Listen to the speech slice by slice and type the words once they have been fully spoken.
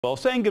Well,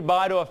 saying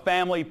goodbye to a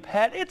family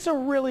pet, it's a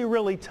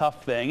really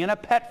tough thing. And a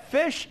pet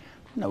fish,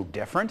 no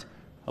different.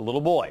 A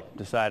little boy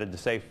decided to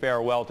say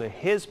farewell to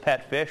his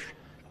pet fish,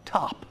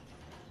 Top,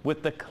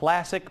 with the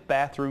classic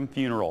bathroom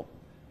funeral.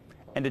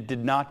 And it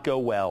did not go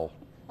well.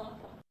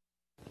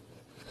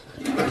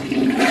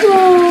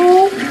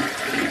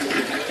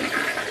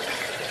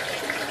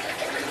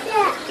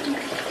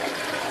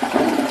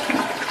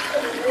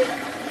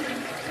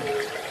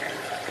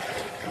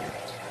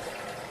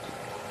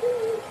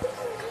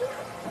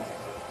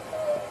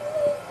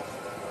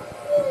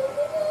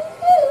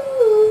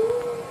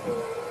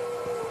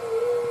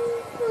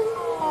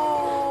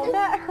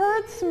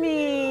 Hurts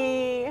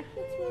me.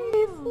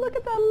 Jeez, look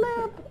at that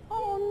lip.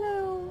 Oh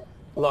no.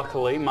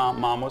 Luckily,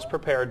 Mom was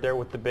prepared there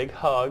with the big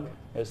hug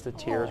as the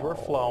tears were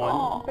flowing.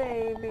 Oh,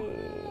 baby.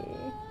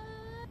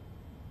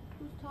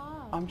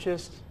 I'm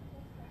just...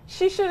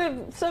 She should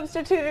have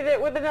substituted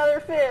it with another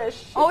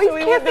fish. Oh, he's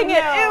kissing it.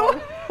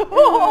 Ew.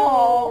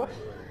 Oh.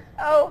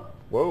 Oh.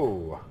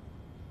 Whoa.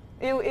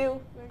 Ew,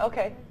 ew.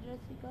 Okay.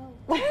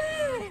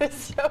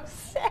 It's so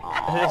sad.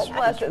 It's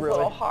Bless his really...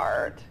 little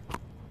heart.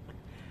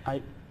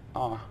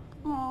 Oh.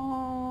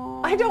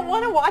 I don't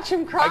want to watch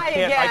him cry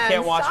again. I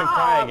can't watch him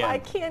cry again. I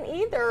can't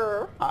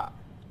either. Wow.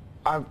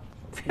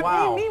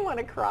 It made me want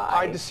to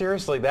cry.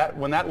 Seriously,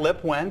 when that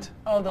lip went,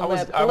 oh, the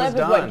lip. I was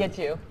lip is what gets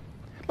you.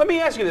 Let me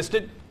ask you this: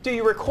 do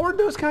you record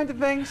those kinds of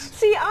things?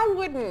 See, I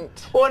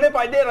wouldn't. Well, and if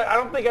I did, I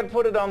don't think I'd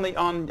put it on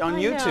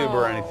YouTube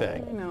or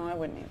anything. No, I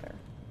wouldn't either.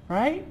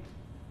 Right?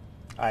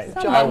 I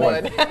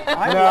would. No,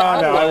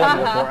 I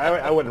wouldn't record.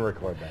 I wouldn't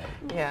record that.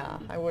 Yeah,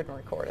 I wouldn't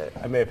record it.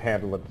 I may have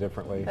handled it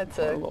differently. That's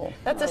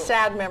a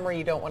sad memory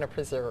you don't want to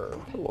preserve.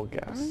 Little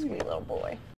guy. Sweet little boy.